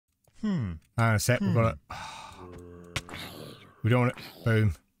Hang on a sec, we've got it. We don't want it.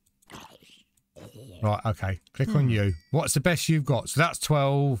 Boom. Right, okay. Click on you. What's the best you've got? So that's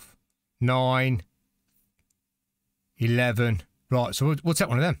 12, 9, 11. Right, so we'll take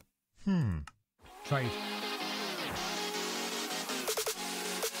one of them. Trade.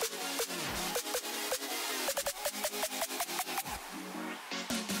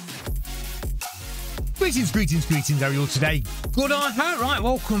 Greetings, how are you all today? Good, I hope. Right,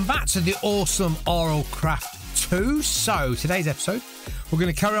 welcome back to the awesome RLCraft 2. So, today's episode, we're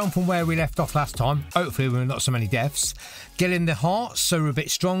going to carry on from where we left off last time. Hopefully, we're not so many deaths. Getting the hearts, so we're a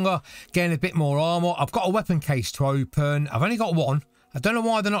bit stronger. Getting a bit more armour. I've got a weapon case to open. I've only got one. I don't know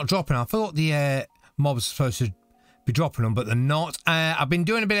why they're not dropping. I thought the mobs are supposed to be dropping them, but they're not. I've been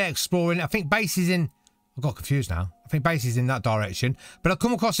doing a bit of exploring. I think base is in... I got confused now. I think base is in that direction. But I've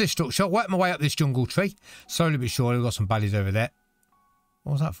come across this structure, worked my way up this jungle tree. Slowly but surely, we've got some baddies over there.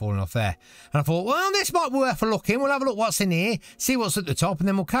 What was that falling off there? And I thought, well, this might be worth a look in. We'll have a look what's in here, see what's at the top, and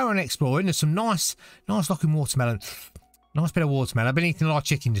then we'll carry on exploring. There's some nice looking watermelon. Nice bit of watermelon. I've been eating a lot of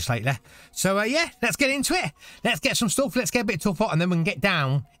chicken just lately. So, yeah, let's get into it. Let's get some stuff. Let's get a bit tougher, and then we can get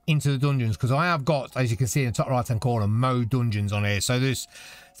down into the dungeons. Because I have got, as you can see in the top right-hand corner, mode dungeons on here. So there's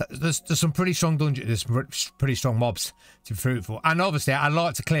some pretty strong dungeons. There's some pretty strong mobs to be fruitful. And obviously, I'd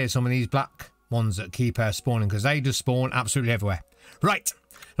like to clear some of these black ones that keep spawning. Because they just spawn absolutely everywhere. Right.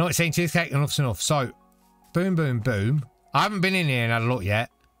 I know it's saying cheesecake, enough's enough. So, boom, boom, boom. I haven't been in here and had a look yet.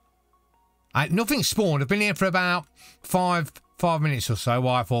 Nothing spawned. I've been here for about five minutes or so.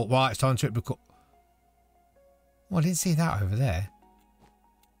 While I thought, right, it's time to record. Well, I didn't see that over there.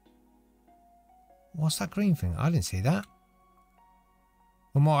 What's that green thing? I didn't see that.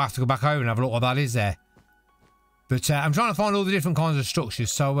 We might have to go back over and have a look what that is there. But I'm trying to find all the different kinds of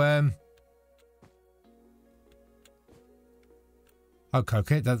structures. So,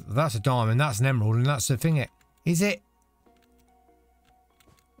 okay. That's a diamond. That's an emerald, and that's the thing. Is it?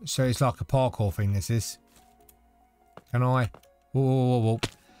 So it's like a parkour thing, this is. Can I? Whoa.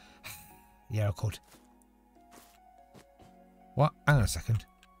 Yeah, I could. What? Hang on a second.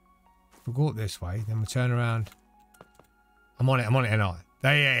 If we go up this way, then we turn around. I'm on it, and I.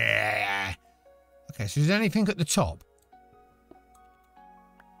 Yeah. Okay, so is there anything at the top?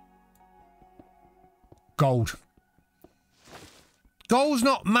 Gold. Gold's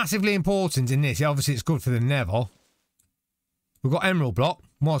not massively important in this. Obviously, it's good for the nether. We've got emerald block.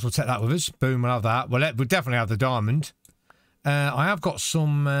 Might as well take that with us. Boom, we'll have that. We'll definitely have the diamond. I have got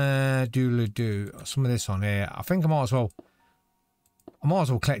some some of this on here. I think I might as well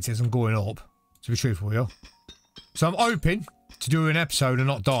collect it as I'm going up, to be truthful with you. So I'm hoping to do an episode and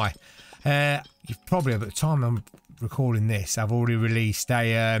not die. You've probably, at the time I'm recording this, I've already released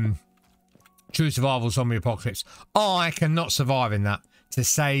a True Survival Zombie Apocalypse. I cannot survive in that to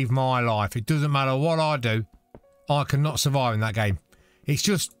save my life. It doesn't matter what I do. I cannot survive in that game. It's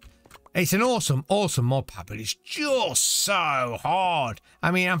an awesome mod pack, but it's just so hard. I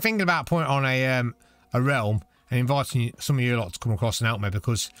mean, I'm thinking about putting on a realm and inviting some of you lot to come across and help me,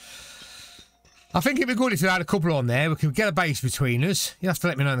 because I think it'd be good if you had a couple on there. We could get a base between us. You have to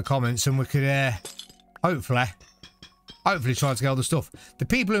let me know in the comments, and we could hopefully try to get all the stuff. The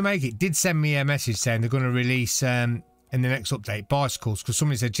people who make it did send me a message saying they're going to release in the next update bicycles, because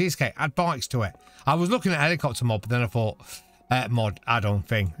somebody said cheesecake, add bikes to it. I was looking at helicopter mod, but then I thought mod add-on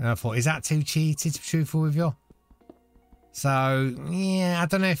thing, and I thought, is that too cheated, to be truthful with you? So yeah, I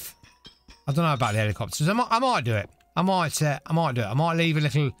don't know about the helicopters. I might do it. I might do it. I might leave a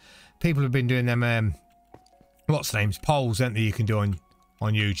little. People have been doing them what's the names, polls, don't they, you can do on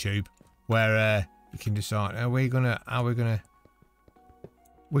YouTube, where you can decide we can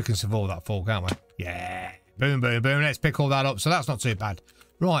survive that fall, can't we? Yeah. Boom, boom, boom. Let's pick all that up. So that's not too bad.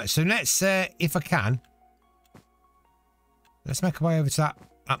 Right, so let's, if I can, let's make our way over to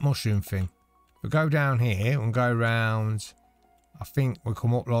that mushroom thing. We go down here and go round. I think we'll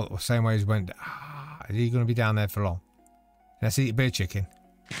come up like the same way as we went. Are you going to be down there for long? Let's eat a bit of chicken.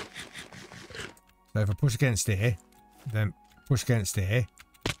 So if I push against here, then push against here,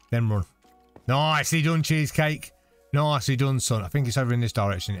 then run. Nicely done, cheesecake. Nicely done, son. I think it's over in this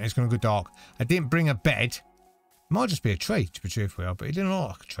direction. It's going to go dark. I didn't bring a bed. It might just be a tree, to be truthful, but it didn't look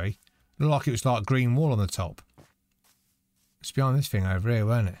like a tree. It looked like it was like green wool on the top. It's behind this thing over here,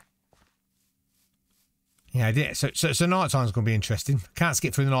 weren't it? Yeah, I did. So night time's going to be interesting. Can't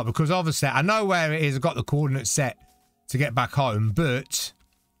skip through the night because obviously I know where it is. I've got the coordinates set to get back home, but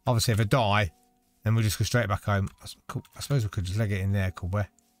obviously if I die, then we'll just go straight back home. I suppose we could just leg it in there, could we?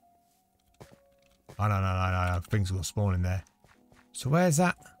 Oh, no. Things are going to spawn in there. So where's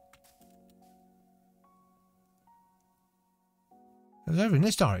that? It was over in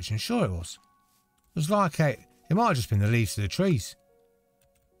this direction. Sure it was. It was like a... It might have just been the leaves of the trees.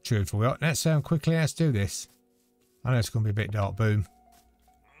 Truthfully. Let's quickly, let's do this. I know it's going to be a bit dark. Boom.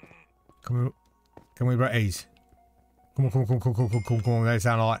 Can we break these? Come on. They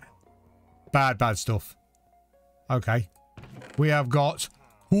sound like bad stuff. Okay. We have got...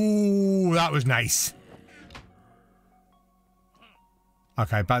 Ooh, that was nice.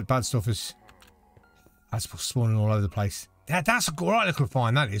 Okay, bad stuff is... That's spawning all over the place. That's a right little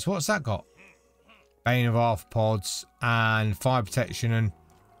find, that is. What's that got? Bane of arthropods and fire protection, and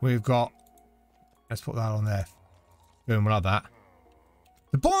we've got... Let's put that on there. Boom, we'll have that.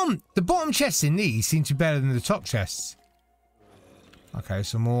 The bottom chests in these seem to be better than the top chests. Okay,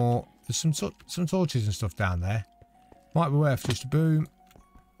 some more... There's some torches and stuff down there. Might be worth just a boom.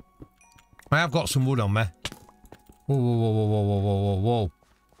 I have got some wood on me. Whoa.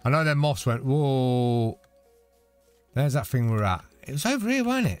 I know them moths went, whoa. There's that thing we're at. It was over here,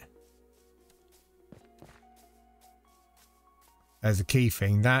 wasn't it? There's a key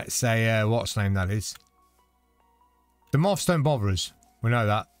thing. That's a, what's name that is? The moths don't bother us. We know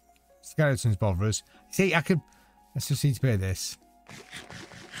that. Skeletons bother us. See, I could... Let's just see to be this.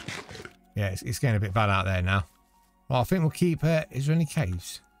 Yeah, it's getting a bit bad out there now. Well, I think we'll keep... is there any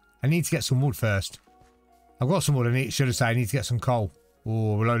caves? I need to get some wood first. I've got some wood. I need to get some coal.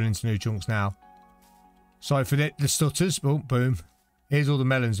 Oh, we're loading into new chunks now. Sorry for the stutters. Boom, boom. Here's all the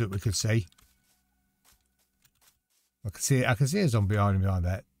melons that we could see. I can see a zombie behind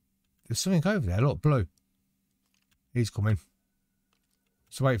there. There's something over there. Look, blue. He's coming.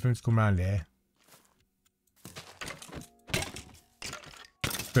 So wait for him to come around here.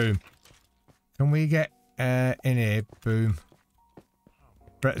 Boom. Can we get in here? Boom.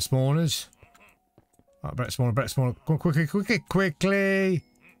 Brett spawners. Right, Brett spawner. Come on, quickly.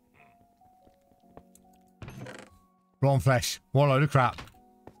 Raw flesh. What a load of crap.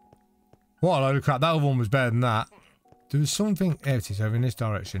 That other one was better than that. There was something... There it is, over in this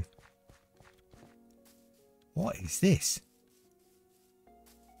direction. What is this?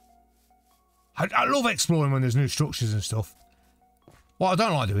 I love exploring when there's new structures and stuff. What I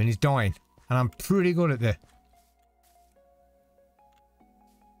don't like doing is dying. And I'm pretty good at the...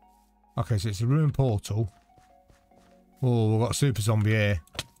 Okay, so it's a ruined portal. Oh, we've got a super zombie here.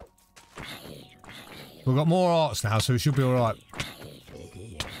 We've got more arts now, so we should be alright.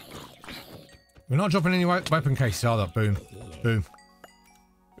 We're not dropping any weapon cases, are they? Boom. Boom.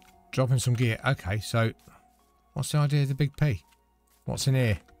 Dropping some gear. Okay, so... What's the idea of the big P? What's in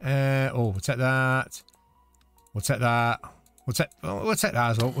here? We'll take that. We'll take that. We'll take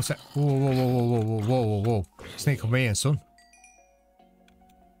that as well. We'll take... Whoa. Sneak on me in, son.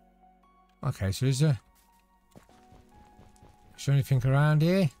 Okay, so is there anything around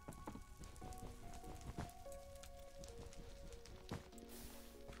here?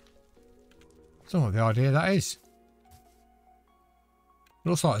 I don't know what the idea of that is. It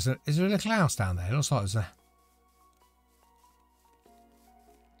looks like is there a little house down there? It looks like there's a...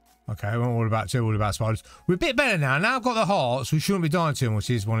 Okay, I won't worry about spiders. We're a bit better now. Now I've got the hearts. We shouldn't be dying too much.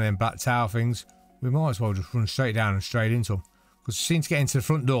 Here's one of them black tower things. We might as well just run straight down and straight into them. Because we seem to get into the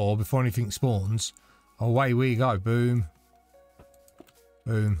front door before anything spawns. Away we go. Boom.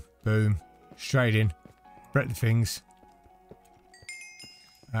 Boom. Boom. Straight in. Break the things.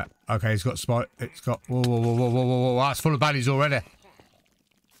 Okay, it's got spot. It's got... Whoa. That's full of baddies already.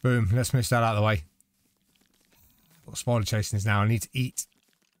 Boom. Let's miss that out of the way. Got spider chasing us now. I need to eat.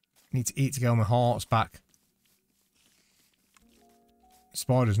 To get all my hearts back.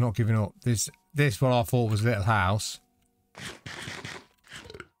 Spider's not giving up. This what I thought was a little house.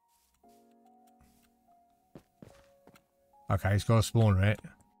 Okay, it's got a spawner in it.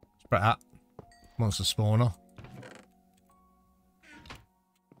 Spread that. Monster spawner.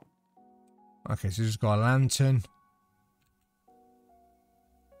 Okay, so just got a lantern.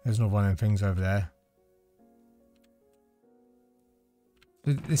 There's another one of them things over there.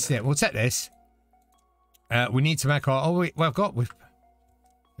 This is it. We'll take this. We need to make our... Oh, we've got...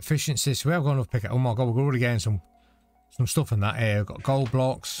 Efficiency. So we have got enough pick. Oh my god, we're already getting some stuff in that here. We've got gold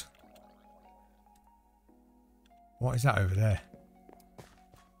blocks. What is that over there?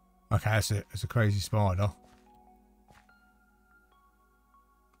 Okay, that's it. It's a crazy spider.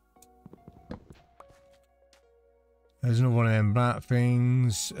 There's another one of them black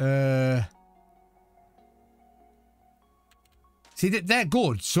things. See, they're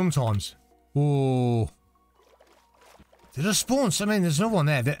good sometimes. Whoa. They just spawn. I mean, there's another one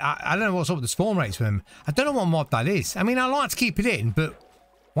there. I don't know what's up with the spawn rates with them. I don't know what mod that is. I mean, I like to keep it in, but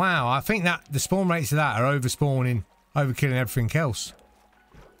wow, I think that the spawn rates of that are over-spawning, overkilling everything else.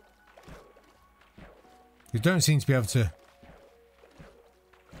 You don't seem to be able to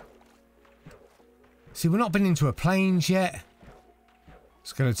See, we've not been into a plains yet.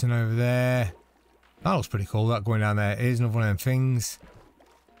 Skeleton over there. That looks pretty cool, that going down there. Here's another one of them things.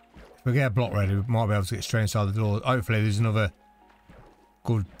 If we get a block ready, we might be able to get straight inside the door. Hopefully there's another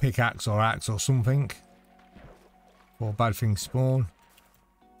good pickaxe or axe or something. Before bad things spawn.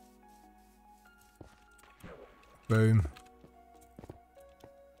 Boom.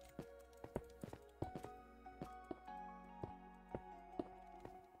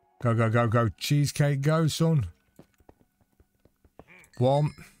 Go, go, go, go. Cheesecake, go, son.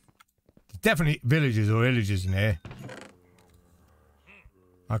 One. Definitely villages or villagers in here.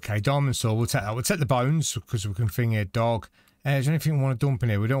 Okay, diamond sword. We'll take that. We'll take the bones because we can thing here. Dog. Is there anything we want to dump in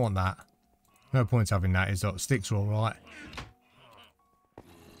here? We don't want that. No point having that. Is that sticks are all right.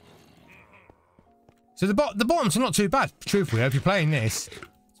 So the bottoms are not too bad. Truthfully, if you're playing this,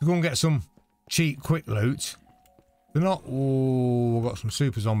 to go and get some cheap, quick loot. They're not. Oh, we've got some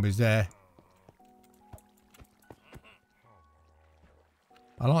super zombies there.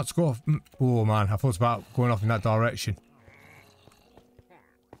 I like to go off. Oh man, I thought about going off in that direction.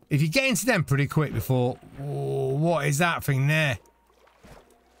 If you get into them pretty quick before. Oh, what is that thing there?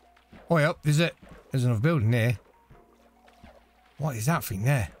 Oh, yep, there's another building there. What is that thing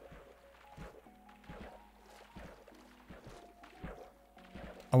there?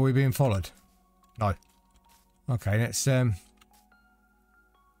 Are we being followed? No. Okay, let's there's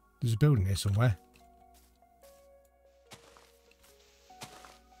a building here somewhere.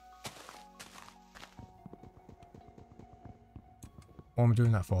 What am I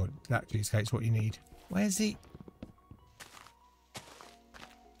doing that for? That cheesecake's what you need. Where's he?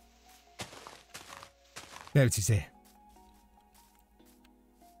 There it is here.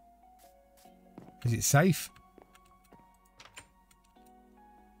 Is it safe?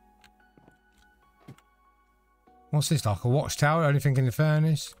 What's this like? A watchtower? Anything in the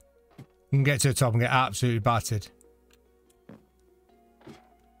furnace? You can get to the top and get absolutely battered.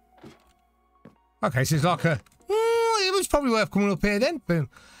 Okay, so it's like a... it was probably worth coming up here then. Boom.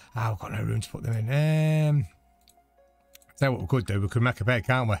 Oh, I've got no room to put them in. Tell you what we could do. We could make a bed,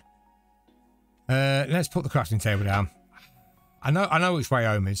 can't we? Let's put the crafting table down. I know which way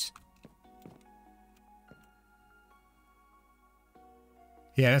home is.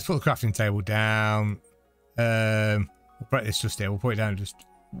 Yeah, let's put the crafting table down. We'll break this just here. We'll put it down just...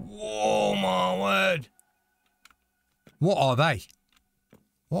 Whoa, my word. What are they?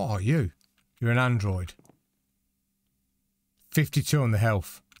 What are you? You're an android. 52 on the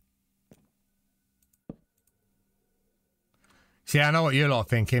health. See, I know what you're lot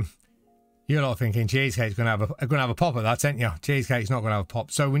thinking. You're lot thinking Cheesecake's gonna have a pop at that, ain't you? Cheesecake's not gonna have a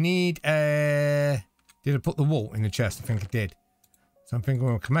pop. So we need did I put the wool in the chest? I think I did. So I'm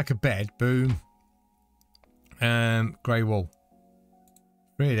thinking we can make a bed. Boom. Grey wool.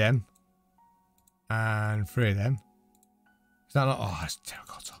 3 of them. And 3 of them. Is that not? Oh, that's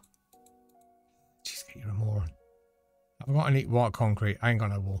terracotta. Cheesecake, you're a moron. Have I got any white concrete? I ain't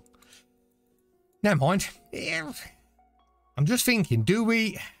got no wool. Never mind. I'm just thinking, do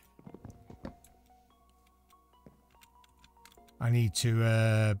we... I need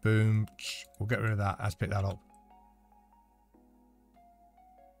to, boom. We'll get rid of that. Let's pick that up.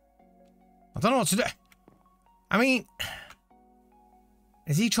 I don't know what to do. I mean...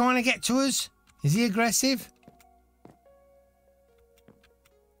 Is he trying to get to us? Is he aggressive?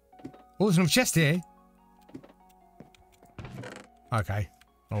 Oh, there's another chest here. Okay.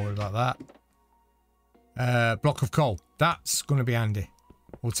 Don't worry about that. Block of coal. That's going to be handy.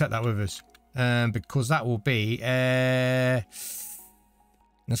 We'll take that with us. Because that will be... let's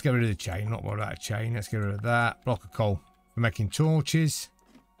get rid of the chain. Not worry about a chain. Let's get rid of that. Block of coal. For making torches.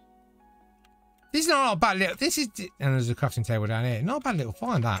 This is not a bad little... This is... And there's a crafting table down here. Not a bad little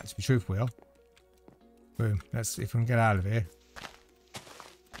find, that, to be truthful. Boom. Let's see if we can get out of here.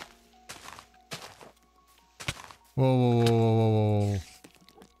 Whoa, whoa, whoa, whoa, whoa, whoa.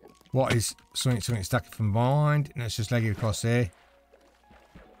 What is something stacking from behind? Let's just leg it across here.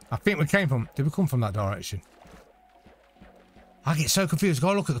 I think we came from... Did we come from that direction? I get so confused.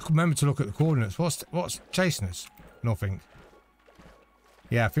 Gotta look at the... Remember to look at the coordinates. What's chasing us? Nothing.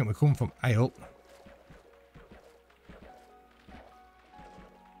 Yeah, I think we come from... Hey, up.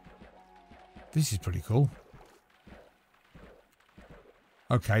 This is pretty cool.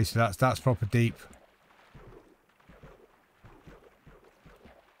 Okay, so that's proper deep.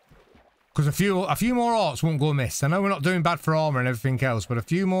 Because a few more arts won't go amiss. I know we're not doing bad for armor and everything else, but a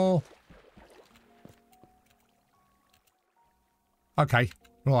few more. Okay,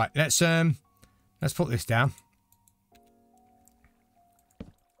 right. Let's put this down.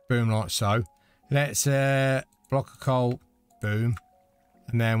 Boom, like so. Let's block of coal. Boom,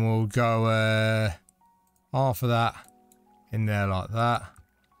 and then we'll go half of that in there like that.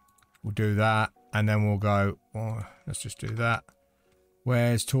 We'll do that, and then we'll go, oh, let's just do that.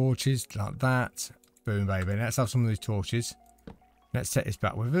 Where's torches? Like that. Boom, baby. Let's have some of these torches. Let's take this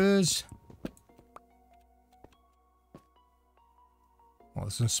back with us. Oh,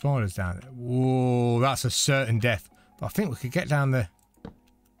 there's some spiders down there. Whoa, that's a certain death. But I think we could get down there.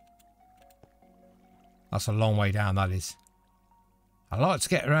 That's a long way down, that is. I like to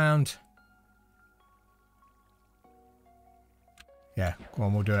get around. Yeah, go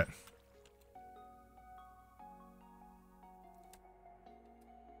on, we'll do it.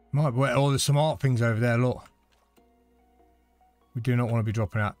 Might be all there's some art things over there, look. We do not want to be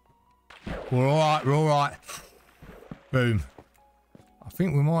dropping out. We're alright, we're alright. Boom. I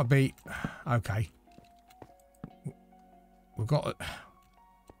think we might be... Okay. We've got...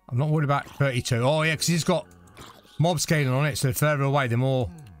 I'm not worried about 32. Oh yeah, because it's got mob scaling on it, so the further away, the more...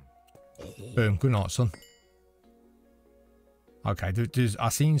 Boom. Good night, son. Okay,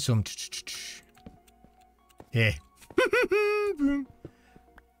 I've seen some... Here.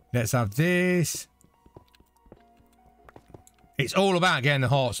 Let's have this. It's all about getting the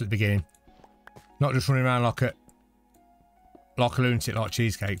hearts at the beginning. Not just running around like a lunatic like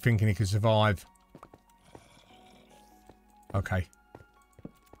Cheesecake, thinking he could survive. Okay.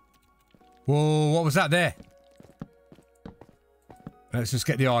 Whoa, what was that there? Let's just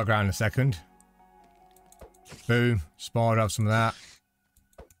get the high ground a second. Boom. Spider, have some of that.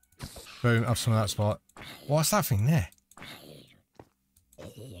 Boom, have some of that spot. What's that thing there? Oh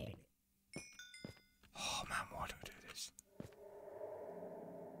man, why do I do this?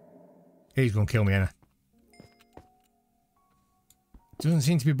 He's gonna kill me, ain't he? Doesn't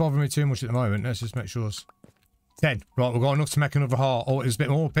seem to be bothering me too much at the moment. Let's just make sure it's 10. Right, we've got enough to make another heart. Oh, there's a bit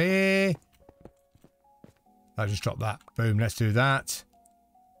more up here. I just dropped that. Boom, let's do that.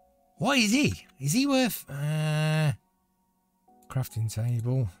 What is he? Is he worth... crafting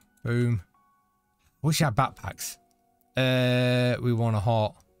table. Boom. Wish I had backpacks. We want a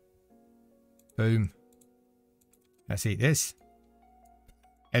heart. Boom. Let's eat this.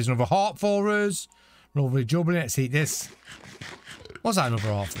 There's another heart for us. Lovely jubbly. Let's eat this. Was that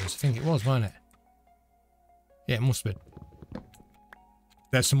another heart for us? I think it was, wasn't it? Yeah, it must have been.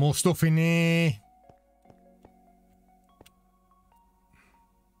 There's some more stuff in here.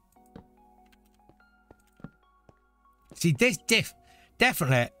 See, this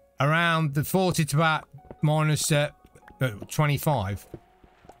definitely around the 40 to about minus 25.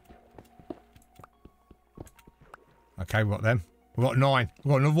 Okay, we've got them. We've got 9.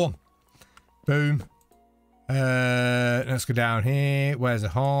 We've got another one. Boom. Let's go down here. Where's the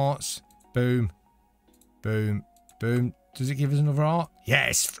hearts? Boom. Boom. Boom. Does it give us another heart?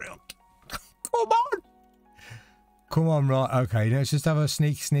 Yes. Come on. Come on, right. Okay, let's just have a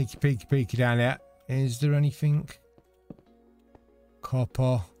sneaky peeky down there. Is there anything?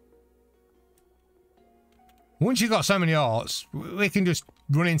 Copper. Once you've got so many hearts, we can just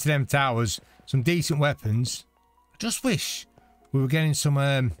run into them towers. Some decent weapons. I just wish we were getting some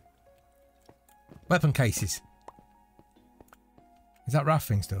weapon cases. Is that raft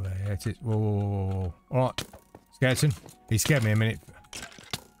thing still there? Yeah, it is. Whoa, whoa, whoa, whoa. Alright. Skeleton. He scared me a minute.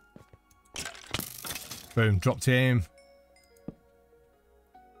 Boom. Dropped him.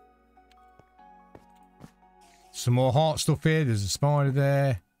 Some more heart stuff here. There's a spider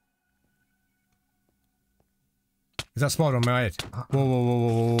there. Is that spider on my head? Whoa, whoa, whoa,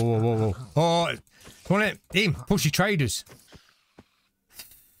 whoa, whoa, whoa, whoa. Oh, come on in. Push your traders.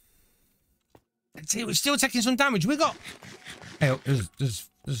 See, we're still taking some damage. We got... Hey, there's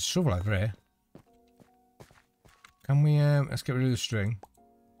a shovel over here. Can we, let's get rid of the string.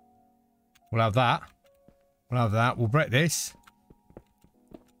 We'll have that. We'll have that. We'll break this.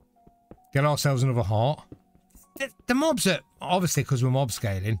 Get ourselves another heart. The mobs are, obviously because we're mob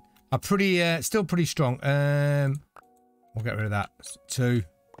scaling, are pretty, still pretty strong. We'll get rid of that. Two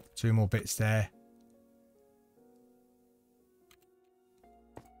more bits there.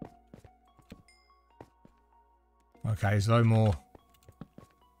 Okay, there's no more.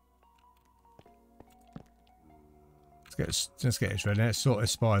 Let's get this ready. Let's sort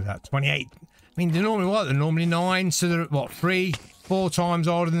this spider out. 28. I mean, they're normally what? They're normally 9, so they're what, 3, 4 times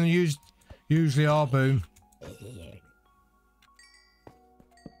harder than they usually are. Boom.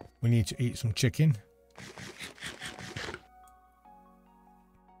 We need to eat some chicken.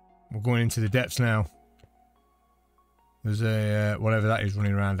 We're going into the depths now. There's a whatever that is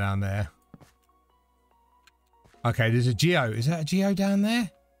running around down there. Okay, there's a geo. Is that a geo down there?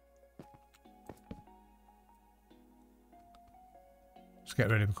 Let's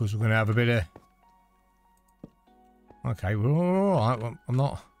get ready because we're going to have a bit of... Okay, we're all right. I'm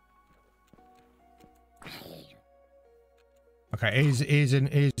not... Okay, here's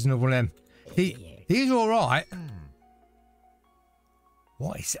another one of them. He's all right.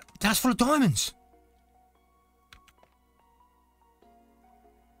 What is it? That's full of diamonds.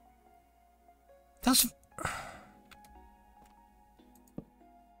 That's...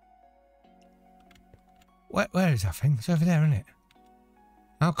 Where is that thing? It's over there, isn't it?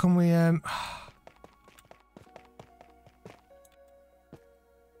 How can we,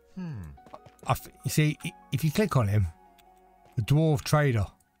 you see, if you click on him, the dwarf trader.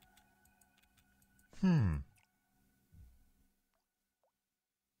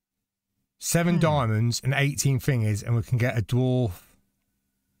 7 diamonds and 18 fingers, and we can get a dwarf.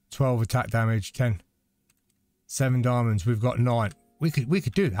 12 attack damage, 10. 7 diamonds, we've got 9. We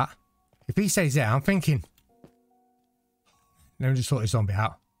could do that. If he stays there, I'm thinking. Let me just sort this zombie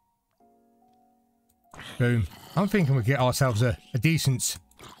out. Boom. I'm thinking we get ourselves a decent.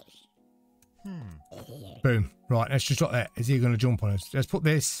 Boom. Right, let's just drop that. Is he going to jump on us? Let's put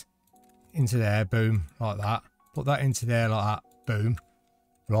this into there. Boom. Like that. Put that into there like that. Boom.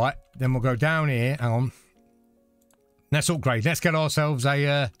 Right. Then we'll go down here. Hang on. Let's upgrade. Let's get ourselves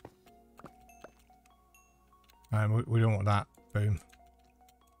a... we don't want that. Boom.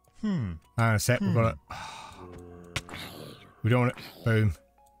 Hang on a sec. We've got it. We don't want it. Boom.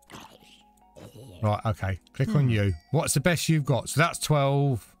 Right, okay. Click on you. What's the best you've got? So that's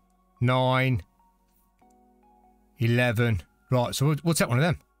 12, 9, 11. Right, so we'll take one of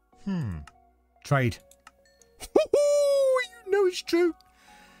them. Trade. You know it's true.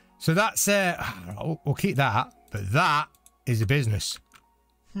 So that's, we'll keep that. But that is a business.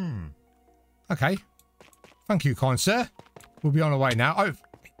 Okay. Thank you, kind sir. We'll be on our way now. Oh, he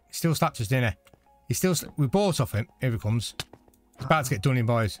still slapped us, didn't he? We bought off him. Here he comes. He's about to get done in,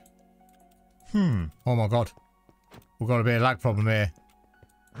 boys. Oh my god. We've got a bit of lag problem here.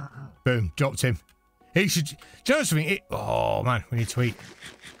 Boom. Dropped him. He should... Do you know something? Oh man, we need to eat.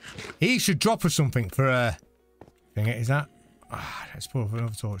 He should drop us something for a... thing. Is that... let's put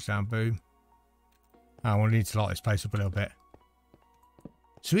another torch down. Boom. Oh, we need to light this place up a little bit.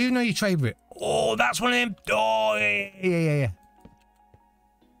 So even though you trade with it... Oh, that's one of them... Oh, yeah.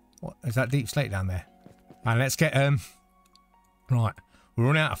 What? Is that deep slate down there? And let's get... Right. We're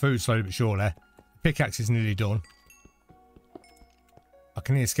running out of food slowly but surely. Pickaxe is nearly done. I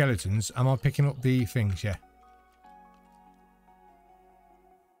can hear skeletons. Am I picking up the things? Yeah.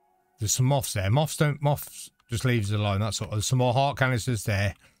 There's some moths there. Moths just leaves it alone. That's all. There's some more heart canisters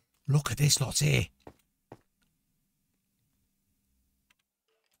there. Look at this lot here.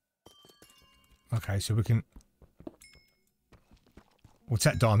 Okay, so we can... We'll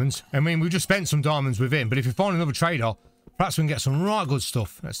take diamonds. I mean, we've just spent some diamonds with him, but if you find another trader, perhaps we can get some right good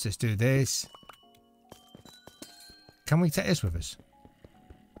stuff. Let's just do this. Can we take this with us?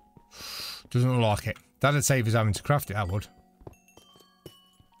 Doesn't look like it. That'd save us having to craft it, that would.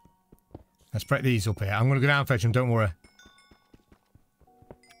 Let's break these up here. I'm going to go down and fetch them, don't worry.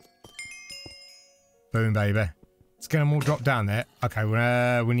 Boom, baby. Let's get them all dropped down there. Okay,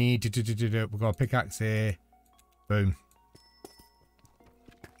 we need to... We've got a pickaxe here. Boom.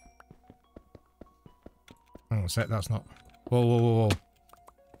 Hang on a sec, that's not... Whoa.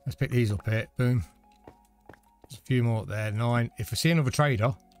 Let's pick these up here. Boom. There's a few more up there. 9. If we see another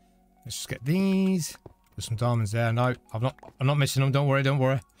trader, let's just get these. There's some diamonds there. No, I'm not missing them. Don't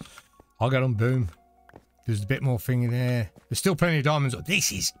worry. I'll get them. Boom. There's a bit more thing in there. There's still plenty of diamonds.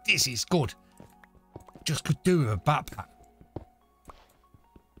 This is good. Just could do with a backpack.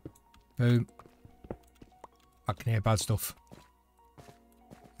 Boom. I can hear bad stuff.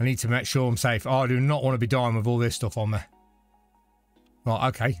 I need to make sure I'm safe. Oh, I do not want to be dying with all this stuff on me. Right,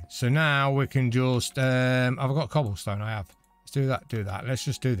 okay. So now we can just... I've got cobblestone, I have. Let's do that. Let's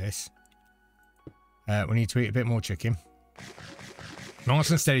just do this. We need to eat a bit more chicken.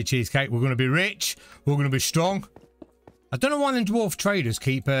 Nice and steady cheesecake. We're going to be rich. We're going to be strong. I don't know why the dwarf traders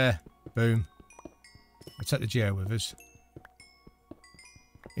keep... boom. We'll take the geo with us.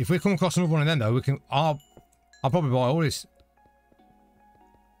 If we come across another one of them, though, we can... I'll probably buy all this...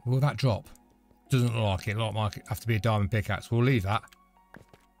 Will that drop? Doesn't look like it. Look like it have to be a diamond pickaxe. We'll leave that.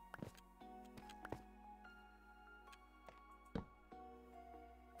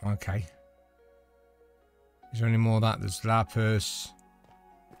 Okay. Is there any more of that? There's lapis.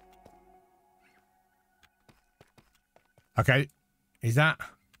 Okay. Is that...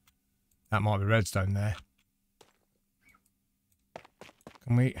 That might be redstone there.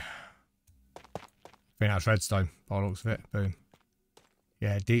 Can we... I think that's redstone by the looks of it. Boom.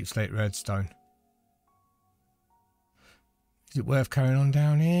 Yeah, deep slate redstone. Is it worth carrying on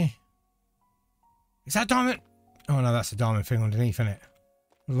down here? Is that diamond? Oh no, that's a diamond thing underneath, isn't it? I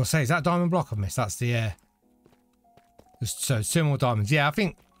was going to say, is that diamond block I've missed? That's the So 2 more diamonds. Yeah, I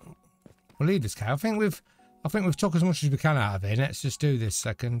think we'll leave this cow. I think we've took as much as we can out of it. Let's just do this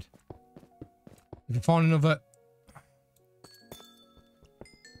second. We can find another.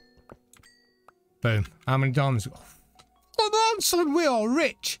 Boom. How many diamonds? Come on, son, we are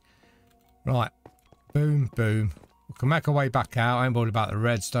rich. Right. Boom, boom. We can make our way back out. I ain't worried about the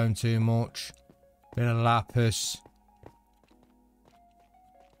redstone too much. Bit of lapis.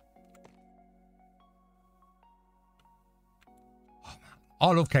 Oh, man.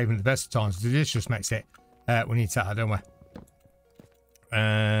 I love caving at the best of times. This just makes it. We need that, don't we?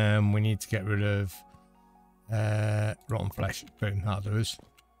 We need to get rid of rotten flesh. Boom, that'll do us.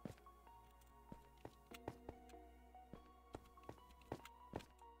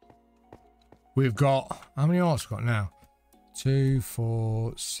 We've got, how many hearts we got now? 2,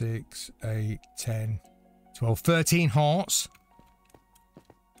 4, 6, 8, 10, 12, 13 hearts.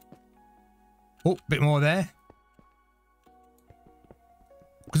 Oh, bit more there.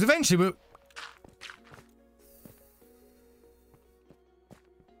 Because eventually we'll...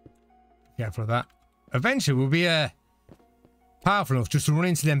 Careful of that. Eventually we'll be powerful enough just to run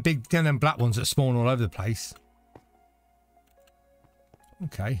into them big, them black ones that spawn all over the place.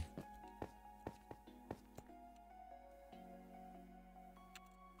 Okay.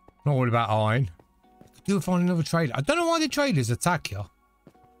 Not worried about iron. You'll find another trader. I don't know why the traders attack you.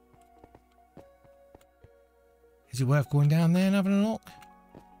 Is it worth going down there and having a look?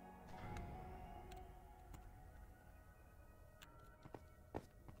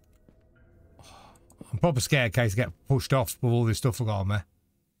 I'm proper scared in case I get pushed off with all this stuff I got on there.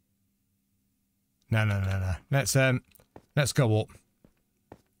 No. Let's go up.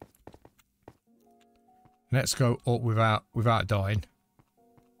 Let's go up without dying.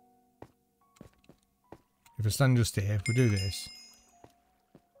 If I stand just here, if we do this.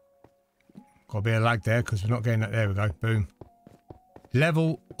 Got a bit of lag there because we're not getting that. There we go. Boom.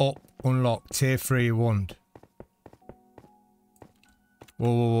 Level up, unlock, tier 3 wand.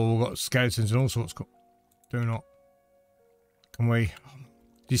 Whoa, we've got skeletons and all sorts. Do not. Can we? Do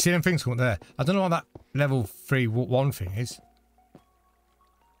you see them things come up there? I don't know what that level 3 1 thing is.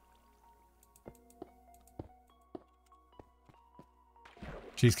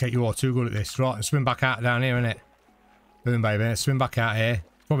 Cheesecake, you are too good at this. Right, and swim back out down here, innit? Boom, baby. Let's swim back out here.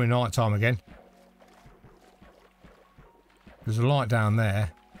 Probably night time again. There's a light down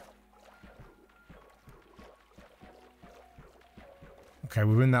there. Okay,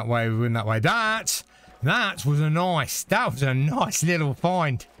 we're in that way. We're in that way. That was a nice. That was a nice little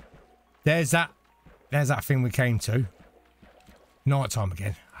find. There's that thing we came to. Night time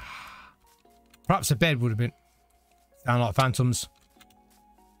again. Perhaps a bed would have been. Sound like phantoms.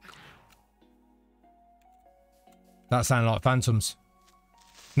 That sounded like phantoms.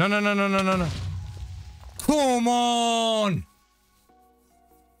 No. Come on!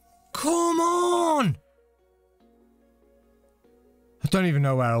 Come on! I don't even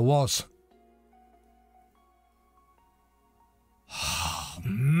know where I was. Oh,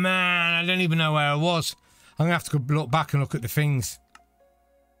 man, I don't even know where I was. I'm going to have to go look back and look at the things.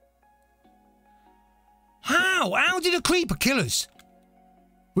 How? How did a creeper kill us?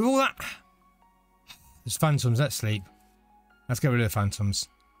 With all that... There's phantoms. Let's sleep. Let's get rid of the phantoms.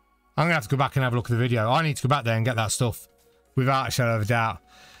 I'm going to have to go back and have a look at the video. I need to go back there and get that stuff. Without a shadow of a doubt.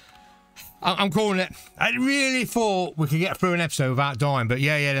 I'm calling it. I really thought we could get through an episode without dying. But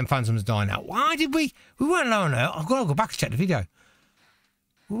yeah, them phantoms die now. Why did we... We weren't low on health. I've got to go back and check the video.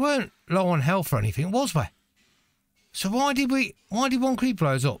 We weren't low on health or anything, was we? So why did one creeper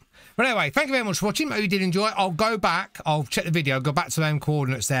blow us up? But anyway, thank you very much for watching. Hope you did enjoy it. I'll go back. I'll check the video. Go back to them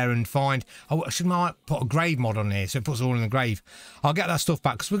coordinates there and find... I might put a grave mod on here so it puts it all in the grave. I'll get that stuff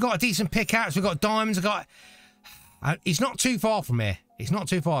back because we've got a decent pickaxe. We've got diamonds. It's not too far from here. It's not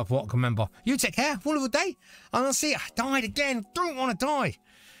too far from what I can remember. You take care. Wonderful day. And I'll see you. I died again. Don't want to die.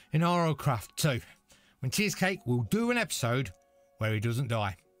 In RLCraft 2. When Cheesecake will do an episode where he doesn't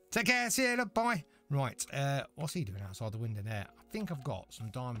die. Take care. See you later. Bye. Right, what's he doing outside the window there? I think I've got some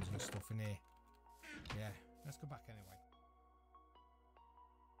diamonds and stuff in here. Yeah, let's go back anyway.